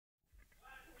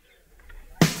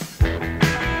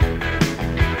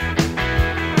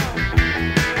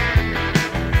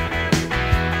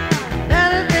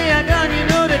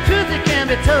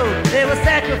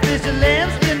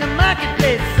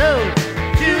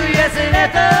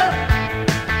Ethel,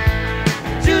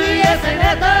 Julius and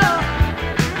Ethel.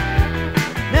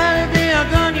 Now that they are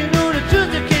gone, you know the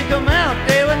truth that can't come out.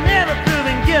 They were never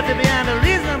proven guilty beyond a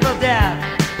reasonable doubt.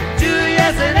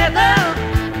 Julius and Ethel,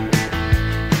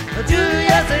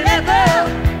 Julius and Ethel.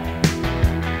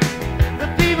 The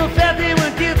people felt they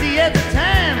were guilty at the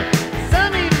time.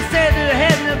 Some even said there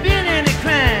hadn't been any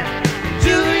crime.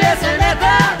 Julius and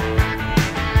Ethel,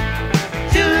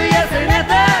 Julius and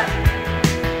Ethel.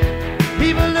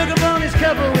 People look upon this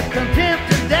couple with contempt.